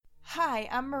Hi,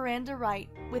 I'm Miranda Wright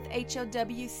with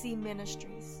HOWC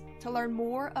Ministries. To learn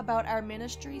more about our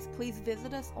ministries, please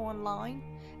visit us online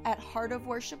at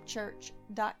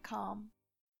heartofworshipchurch.com.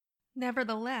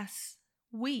 Nevertheless,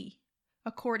 we,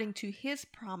 according to his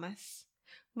promise,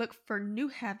 look for new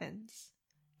heavens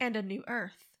and a new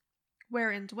earth,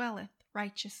 wherein dwelleth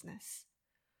righteousness.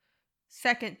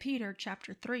 2 Peter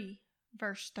chapter 3,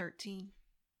 verse 13.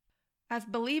 As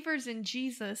believers in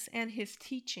Jesus and his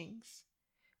teachings,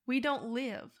 we don't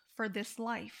live for this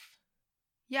life.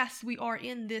 Yes, we are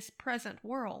in this present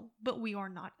world, but we are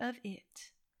not of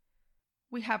it.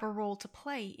 We have a role to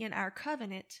play in our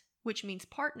covenant, which means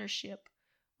partnership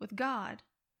with God,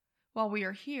 while we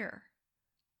are here.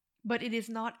 But it is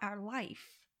not our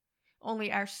life,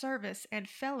 only our service and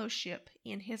fellowship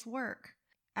in his work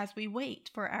as we wait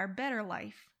for our better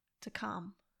life to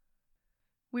come.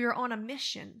 We are on a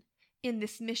mission in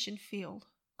this mission field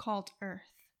called Earth.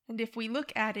 And if we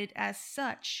look at it as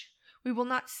such, we will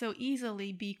not so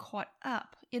easily be caught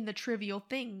up in the trivial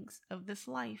things of this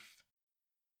life.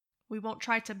 We won't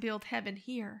try to build heaven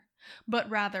here, but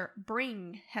rather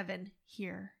bring heaven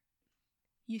here.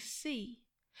 You see,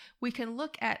 we can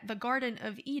look at the Garden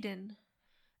of Eden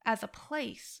as a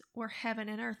place where heaven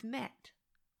and earth met.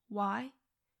 Why?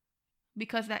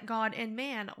 Because that God and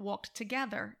man walked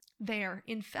together there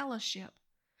in fellowship.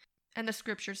 And the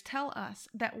scriptures tell us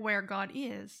that where God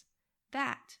is,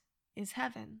 that is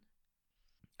heaven.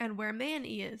 And where man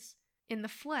is, in the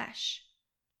flesh,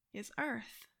 is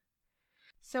earth.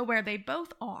 So where they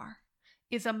both are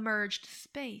is a merged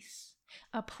space,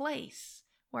 a place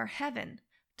where heaven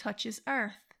touches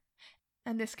earth.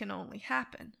 And this can only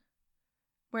happen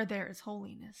where there is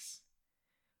holiness.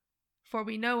 For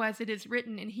we know, as it is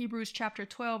written in Hebrews chapter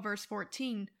 12, verse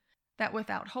 14, that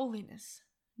without holiness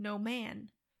no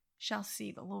man shall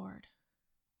see the Lord.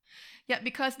 Yet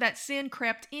because that sin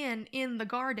crept in the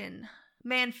garden,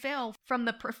 man fell from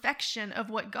the perfection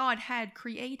of what God had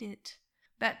created,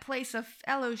 that place of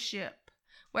fellowship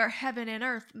where heaven and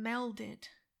earth melded.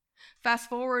 Fast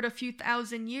forward a few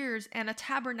thousand years and a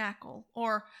tabernacle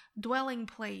or dwelling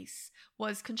place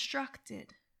was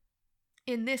constructed.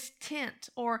 In this tent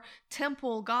or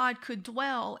temple, God could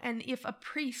dwell, and if a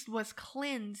priest was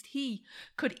cleansed, he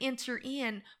could enter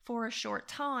in for a short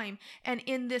time. And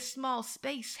in this small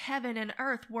space, heaven and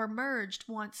earth were merged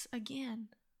once again.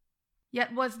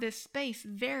 Yet was this space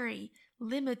very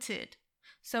limited.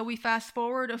 So we fast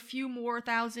forward a few more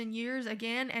thousand years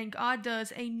again, and God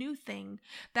does a new thing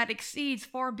that exceeds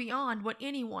far beyond what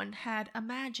anyone had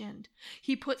imagined.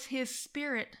 He puts his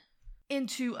spirit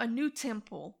into a new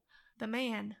temple, the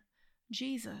man,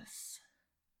 Jesus.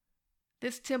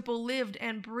 This temple lived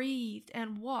and breathed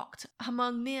and walked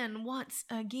among men once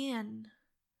again.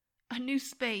 A new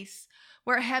space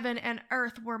where heaven and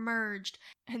earth were merged,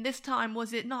 and this time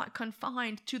was it not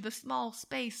confined to the small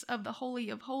space of the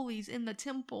Holy of Holies in the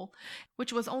temple,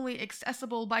 which was only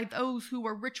accessible by those who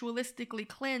were ritualistically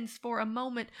cleansed for a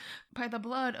moment by the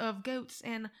blood of goats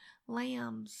and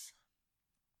lambs.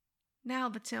 Now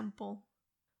the temple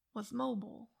was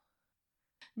mobile.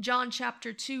 John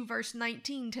chapter 2 verse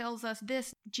 19 tells us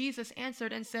this: Jesus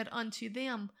answered and said unto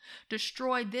them,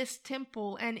 Destroy this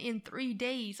temple, and in 3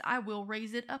 days I will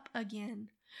raise it up again.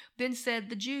 Then said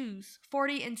the Jews,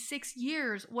 46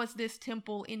 years was this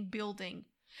temple in building,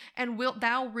 and wilt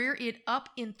thou rear it up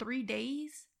in 3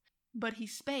 days? But he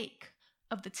spake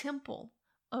of the temple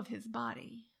of his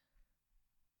body.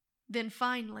 Then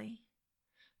finally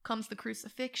comes the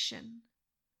crucifixion.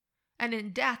 And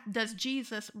in death does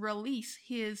Jesus release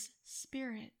his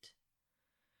spirit.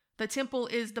 The temple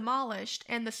is demolished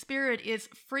and the spirit is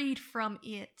freed from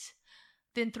it.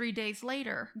 Then 3 days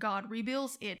later, God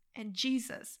rebuilds it and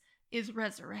Jesus is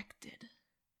resurrected.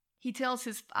 He tells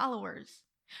his followers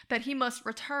that he must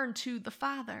return to the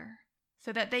Father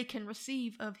so that they can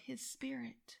receive of his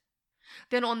spirit.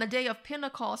 Then on the day of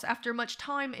Pentecost, after much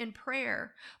time in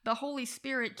prayer, the Holy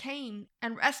Spirit came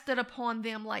and rested upon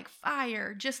them like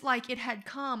fire, just like it had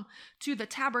come to the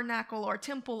tabernacle or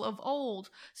temple of old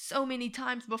so many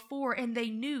times before. And they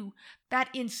knew that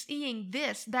in seeing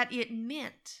this, that it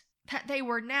meant that they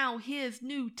were now his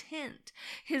new tent,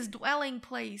 his dwelling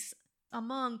place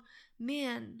among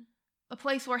men, a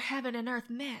place where heaven and earth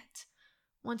met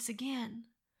once again,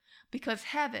 because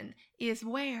heaven is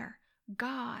where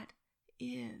God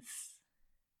is.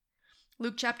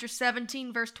 Luke chapter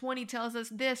 17 verse 20 tells us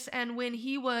this: And when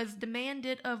he was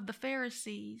demanded of the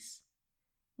Pharisees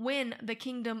when the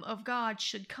kingdom of God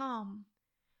should come,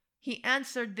 he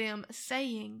answered them,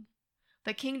 saying,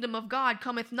 The kingdom of God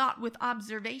cometh not with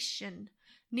observation,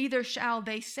 neither shall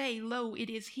they say, Lo, it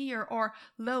is here, or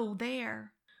Lo,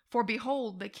 there. For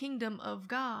behold, the kingdom of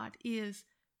God is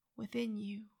within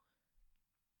you.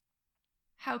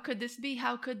 How could this be?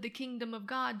 How could the kingdom of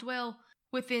God dwell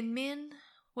within men?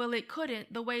 Well, it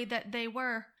couldn't, the way that they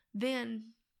were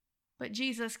then. But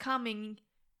Jesus coming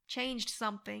changed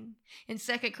something. In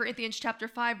 2 Corinthians chapter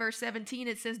 5, verse 17,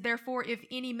 it says, "Therefore, if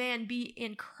any man be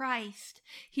in Christ,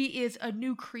 he is a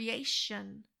new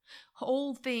creation.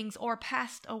 Old things are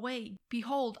passed away.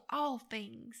 Behold, all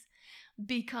things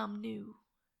become new."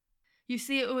 You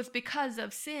see, it was because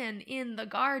of sin in the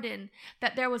garden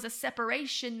that there was a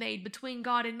separation made between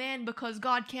God and man, because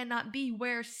God cannot be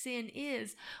where sin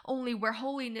is, only where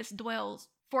holiness dwells.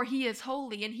 For he is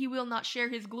holy, and he will not share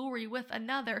his glory with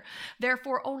another.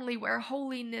 Therefore, only where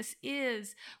holiness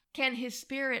is can his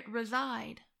spirit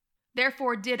reside.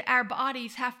 Therefore did our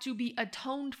bodies have to be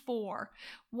atoned for,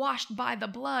 washed by the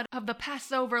blood of the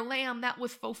Passover lamb that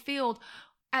was fulfilled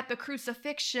at the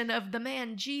crucifixion of the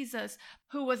man Jesus,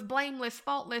 who was blameless,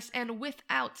 faultless, and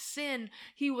without sin.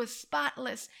 He was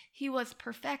spotless. He was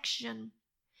perfection.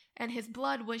 And his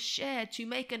blood was shed to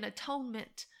make an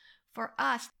atonement for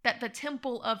us, that the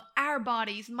temple of our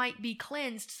bodies might be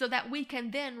cleansed, so that we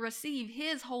can then receive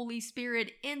his Holy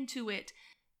Spirit into it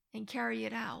and carry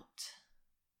it out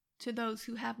to those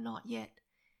who have not yet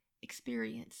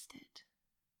experienced it.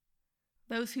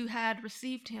 Those who had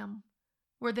received him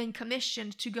were then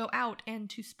commissioned to go out and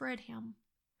to spread him,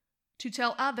 to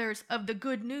tell others of the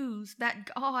good news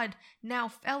that God now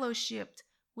fellowshipped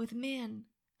with men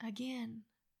again.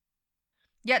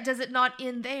 Yet does it not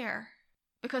end there?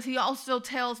 Because he also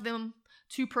tells them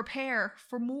to prepare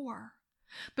for more.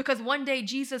 Because one day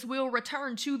Jesus will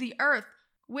return to the earth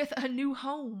with a new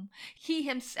home. He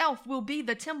himself will be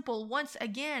the temple once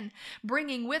again,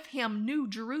 bringing with him New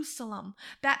Jerusalem,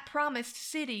 that promised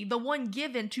city, the one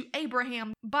given to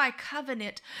Abraham by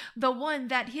covenant, the one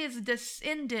that his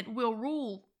descendant will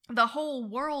rule the whole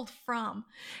world from.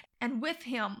 And with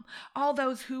him, all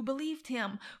those who believed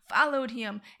him, followed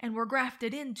him, and were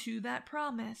grafted into that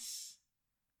promise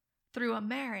through a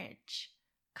marriage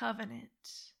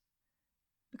covenant.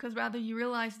 Because whether you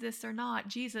realize this or not,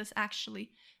 Jesus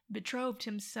actually betrothed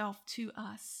himself to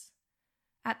us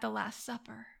at the Last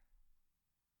Supper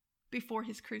before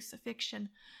his crucifixion.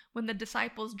 When the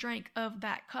disciples drank of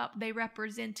that cup, they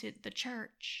represented the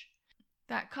church.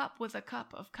 That cup was a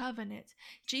cup of covenant.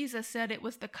 Jesus said it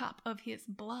was the cup of his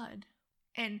blood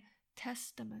and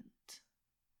testament.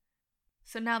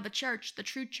 So now the church, the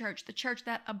true church, the church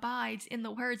that abides in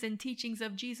the words and teachings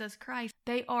of Jesus Christ,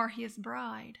 they are his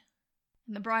bride.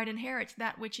 And the bride inherits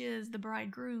that which is the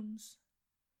bridegroom's.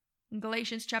 In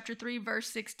Galatians chapter 3, verse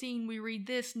 16, we read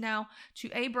this: "Now to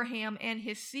Abraham and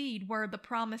his seed were the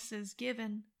promises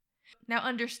given." Now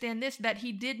understand this, that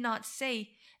he did not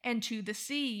say, "and to the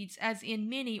seeds," as in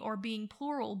many or being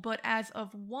plural, but as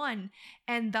of one,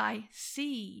 "and thy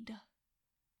seed,"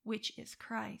 which is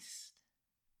Christ.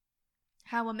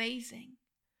 How amazing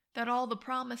that all the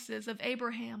promises of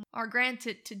Abraham are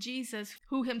granted to Jesus,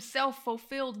 who himself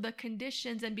fulfilled the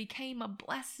conditions and became a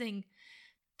blessing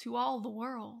to all the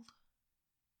world.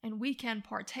 And we can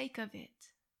partake of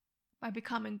it by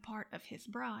becoming part of his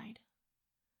bride,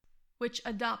 which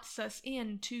adopts us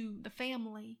into the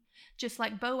family, just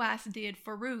like Boaz did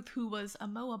for Ruth, who was a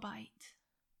Moabite.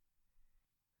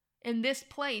 In this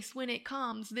place, when it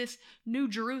comes, this New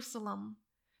Jerusalem,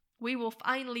 we will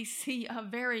finally see a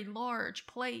very large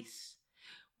place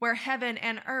where heaven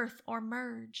and earth are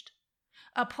merged.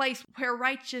 A place where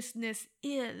righteousness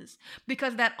is,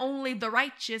 because that only the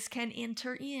righteous can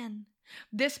enter in.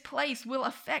 This place will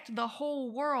affect the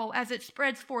whole world as it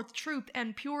spreads forth truth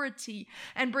and purity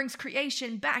and brings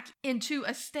creation back into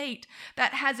a state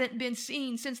that hasn't been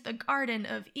seen since the Garden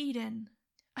of Eden.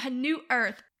 A new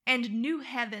earth and new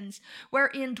heavens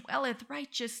wherein dwelleth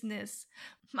righteousness.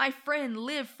 My friend,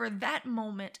 live for that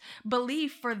moment.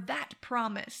 Believe for that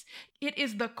promise. It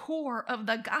is the core of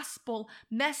the gospel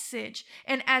message.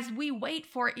 And as we wait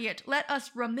for it, let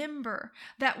us remember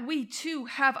that we too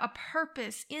have a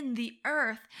purpose in the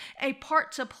earth, a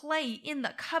part to play in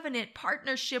the covenant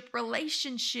partnership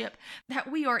relationship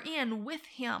that we are in with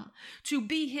him, to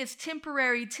be his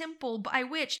temporary temple by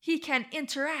which he can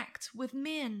interact with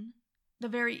men, the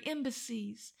very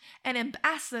embassies and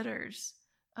ambassadors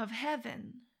of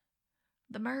heaven,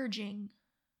 the merging,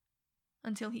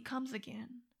 until he comes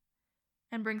again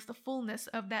and brings the fullness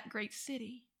of that great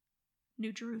city,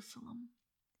 New Jerusalem.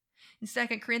 In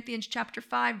 2 Corinthians chapter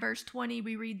 5, verse 20,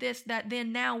 we read this, that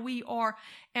then now we are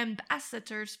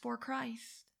ambassadors for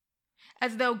Christ,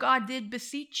 as though God did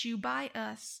beseech you by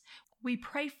us. We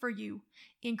pray for you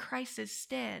in Christ's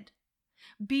stead.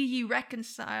 Be ye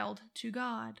reconciled to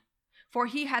God. For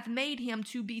he hath made him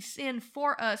to be sin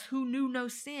for us who knew no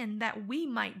sin, that we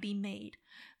might be made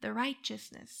the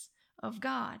righteousness of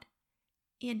God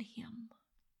in him.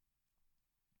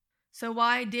 So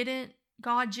why didn't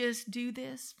God just do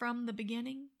this from the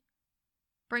beginning?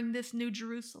 Bring this new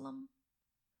Jerusalem?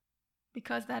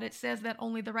 Because that it says that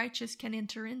only the righteous can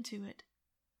enter into it.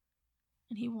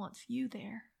 And he wants you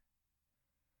there.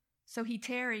 So he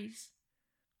tarries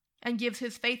and gives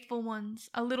his faithful ones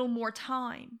a little more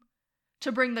time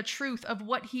to bring the truth of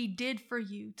what he did for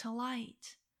you to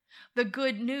light. The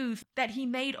good news that he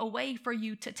made a way for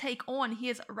you to take on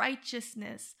his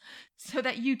righteousness so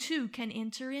that you too can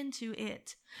enter into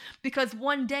it. Because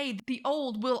one day the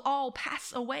old will all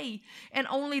pass away and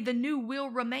only the new will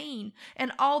remain.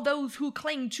 And all those who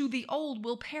cling to the old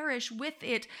will perish with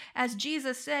it. As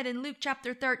Jesus said in Luke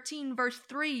chapter 13 verse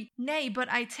 3, Nay, but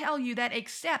I tell you that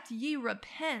except ye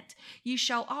repent, ye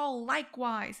shall all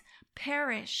likewise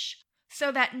perish. So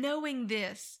that knowing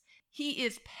this, he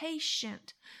is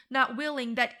patient, not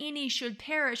willing that any should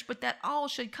perish, but that all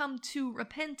should come to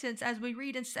repentance, as we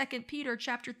read in 2 Peter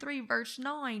chapter 3, verse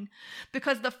 9.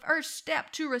 Because the first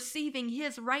step to receiving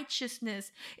his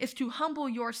righteousness is to humble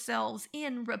yourselves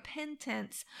in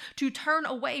repentance, to turn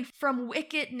away from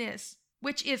wickedness,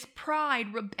 which is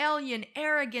pride, rebellion,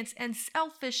 arrogance, and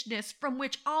selfishness, from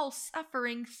which all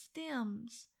suffering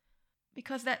stems.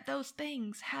 Because that those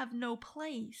things have no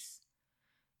place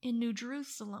in New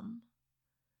Jerusalem,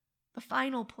 the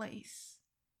final place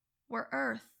where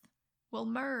earth will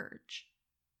merge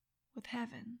with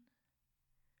heaven.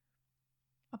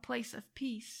 A place of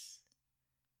peace,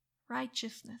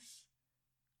 righteousness,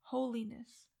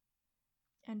 holiness,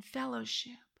 and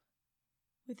fellowship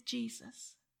with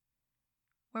Jesus,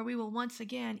 where we will once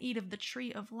again eat of the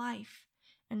tree of life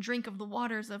and drink of the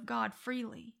waters of God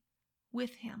freely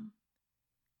with him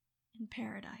in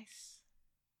paradise.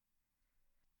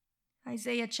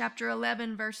 Isaiah chapter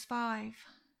 11 verse 5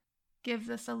 gives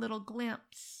us a little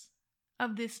glimpse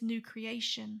of this new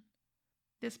creation,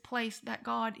 this place that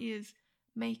God is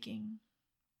making.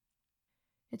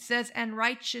 It says, And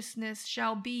righteousness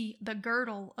shall be the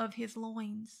girdle of his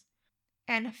loins,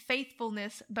 and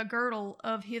faithfulness the girdle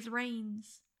of his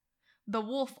reins. The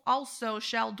wolf also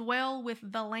shall dwell with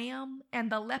the lamb,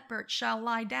 and the leopard shall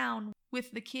lie down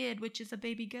with the kid, which is a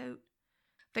baby goat.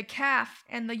 The calf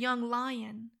and the young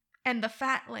lion and the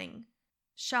fatling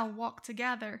shall walk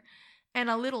together, and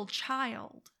a little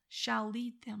child shall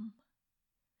lead them.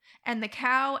 And the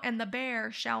cow and the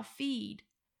bear shall feed,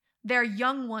 their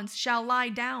young ones shall lie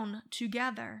down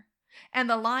together, and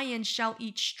the lion shall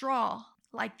eat straw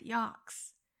like the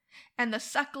ox. And the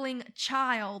suckling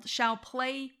child shall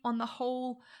play on the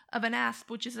hole of an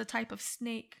asp, which is a type of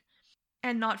snake,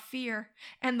 and not fear.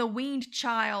 And the weaned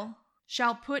child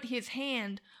shall put his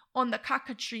hand on the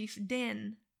cockatrice's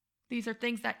den. These are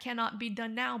things that cannot be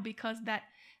done now because that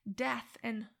death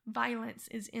and violence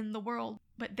is in the world,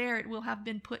 but there it will have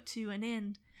been put to an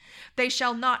end. They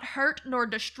shall not hurt nor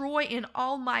destroy in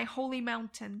all my holy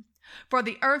mountain. For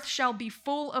the earth shall be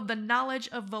full of the knowledge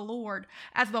of the Lord,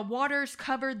 as the waters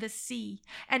cover the sea.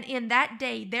 And in that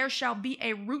day there shall be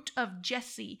a root of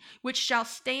Jesse, which shall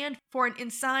stand for an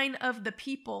ensign of the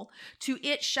people. To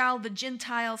it shall the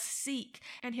Gentiles seek,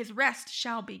 and his rest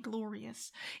shall be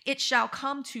glorious. It shall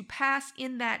come to pass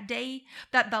in that day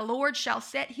that the Lord shall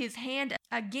set his hand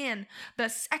again the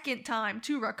second time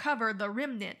to recover the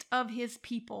remnant of his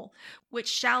people, which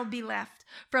shall be left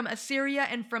from Assyria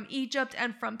and from Egypt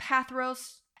and from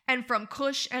Pathros and from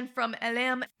Cush and from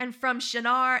Elam and from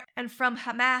Shinar and from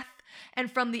Hamath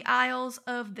and from the isles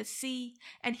of the sea.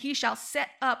 And he shall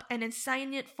set up an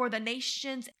ensign for the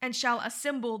nations, and shall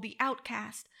assemble the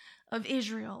outcast of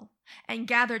Israel, and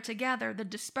gather together the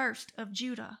dispersed of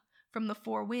Judah from the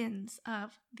four winds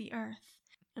of the earth.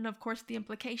 And of course the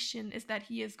implication is that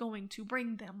he is going to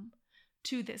bring them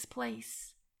to this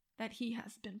place that he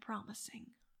has been promising.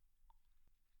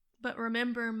 But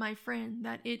remember, my friend,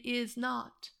 that it is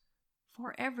not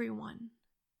for everyone,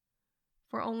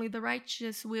 for only the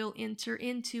righteous will enter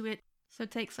into it. So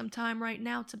take some time right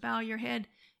now to bow your head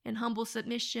in humble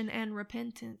submission and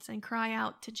repentance and cry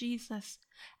out to Jesus.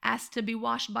 Ask to be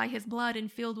washed by his blood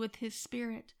and filled with his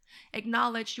spirit.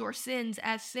 Acknowledge your sins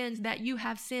as sins, that you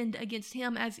have sinned against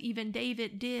him, as even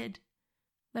David did,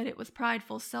 that it was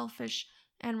prideful, selfish,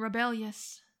 and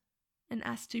rebellious, and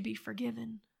ask to be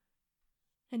forgiven.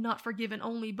 And not forgiven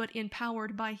only, but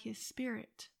empowered by his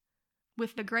spirit,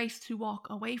 with the grace to walk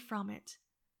away from it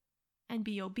and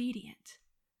be obedient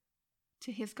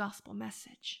to his gospel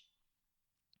message.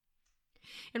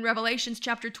 In Revelations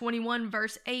chapter 21,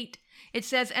 verse 8, it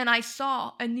says, "And I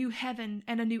saw a new heaven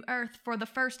and a new earth, for the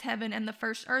first heaven and the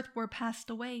first earth were passed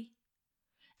away.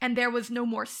 And there was no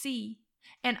more sea.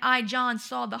 And I, John,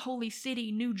 saw the holy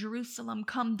city, New Jerusalem,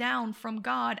 come down from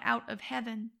God out of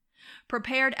heaven,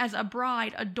 prepared as a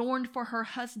bride adorned for her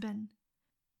husband.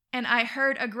 And I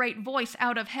heard a great voice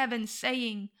out of heaven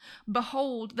saying,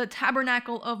 Behold, the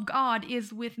tabernacle of God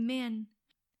is with men,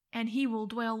 and he will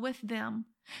dwell with them.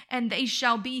 And they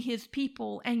shall be his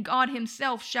people, and God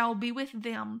himself shall be with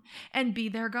them, and be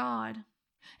their God.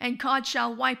 And God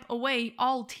shall wipe away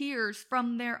all tears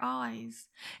from their eyes.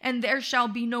 And there shall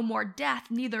be no more death,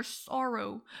 neither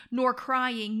sorrow, nor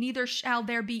crying, neither shall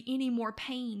there be any more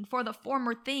pain, for the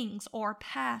former things are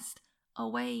passed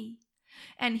away.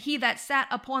 And he that sat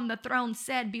upon the throne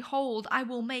said, Behold, I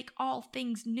will make all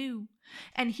things new.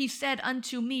 And he said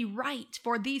unto me, Write,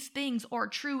 for these things are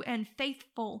true and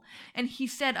faithful. And he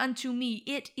said unto me,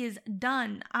 It is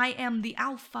done. I am the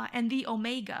Alpha and the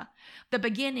Omega, the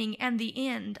beginning and the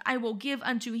end. I will give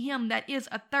unto him that is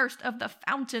athirst of the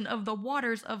fountain of the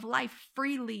waters of life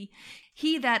freely.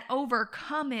 He that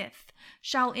overcometh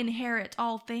shall inherit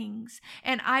all things,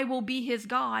 and I will be his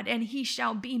God, and he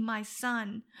shall be my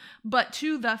son. But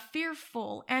to the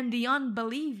fearful and the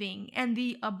unbelieving and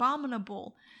the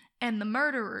abominable and the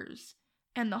murderers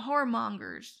and the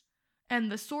whoremongers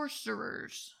and the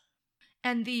sorcerers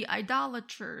and the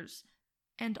idolaters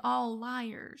and all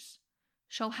liars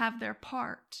shall have their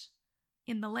part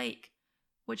in the lake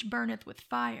which burneth with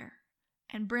fire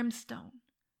and brimstone,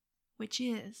 which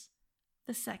is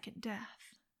the second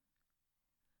death.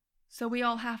 So we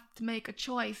all have to make a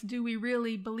choice. Do we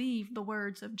really believe the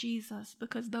words of Jesus?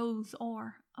 Because those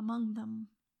are among them.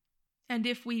 And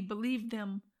if we believe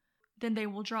them, then they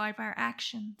will drive our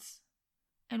actions,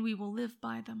 and we will live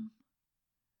by them.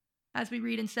 As we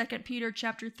read in 2 Peter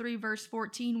chapter 3, verse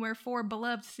 14, Wherefore,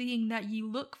 beloved, seeing that ye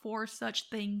look for such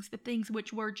things, the things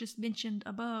which were just mentioned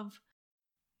above,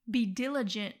 be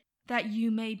diligent that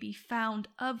you may be found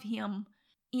of him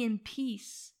in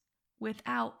peace,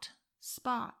 without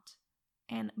spot,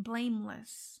 and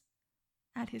blameless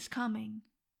at his coming.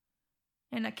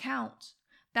 And account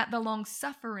that the long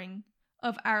suffering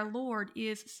of our Lord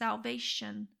is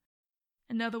salvation.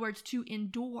 In other words, to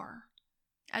endure.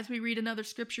 As we read in other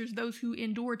scriptures, those who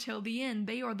endure till the end,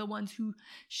 they are the ones who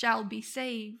shall be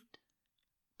saved.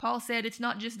 Paul said it's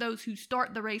not just those who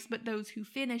start the race, but those who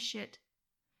finish it.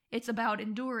 It's about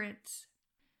endurance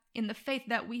in the faith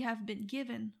that we have been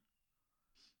given.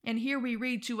 And here we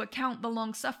read to account the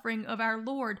long suffering of our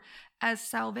Lord as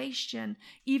salvation,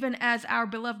 even as our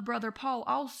beloved brother Paul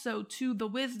also to the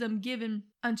wisdom given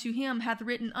unto him hath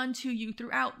written unto you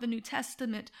throughout the New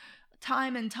Testament.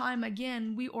 Time and time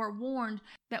again we are warned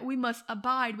that we must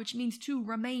abide, which means to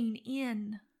remain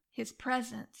in his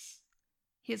presence,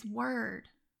 his word,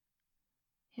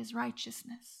 his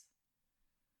righteousness.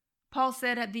 Paul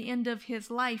said at the end of his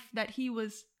life that he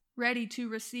was ready to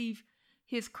receive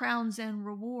his crowns and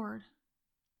reward,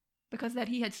 because that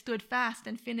he had stood fast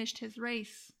and finished his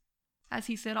race, as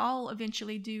he said all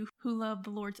eventually do who love the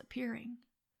Lord's appearing.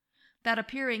 That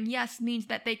appearing, yes, means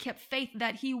that they kept faith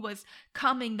that he was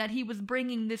coming, that he was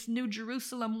bringing this new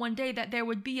Jerusalem one day, that there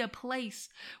would be a place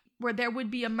where there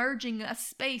would be emerging a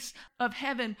space of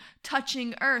heaven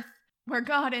touching earth, where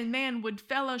God and man would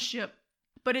fellowship.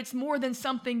 But it's more than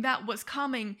something that was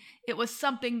coming. It was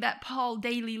something that Paul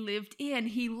daily lived in.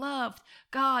 He loved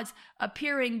God's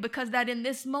appearing, because that in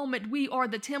this moment we are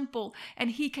the temple,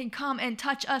 and he can come and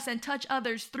touch us and touch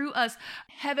others through us.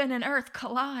 Heaven and earth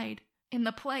collide in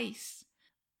the place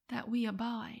that we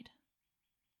abide.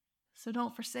 So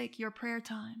don't forsake your prayer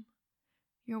time,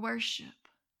 your worship,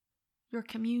 your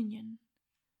communion,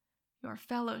 your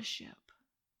fellowship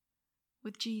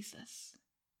with Jesus.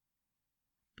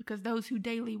 Because those who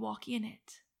daily walk in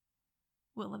it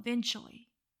will eventually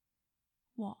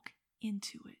walk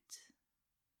into it.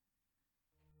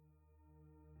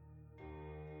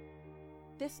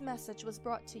 This message was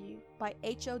brought to you by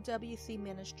HOWC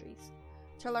Ministries.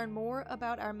 To learn more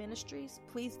about our ministries,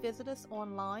 please visit us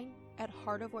online at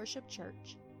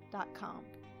heartofworshipchurch.com.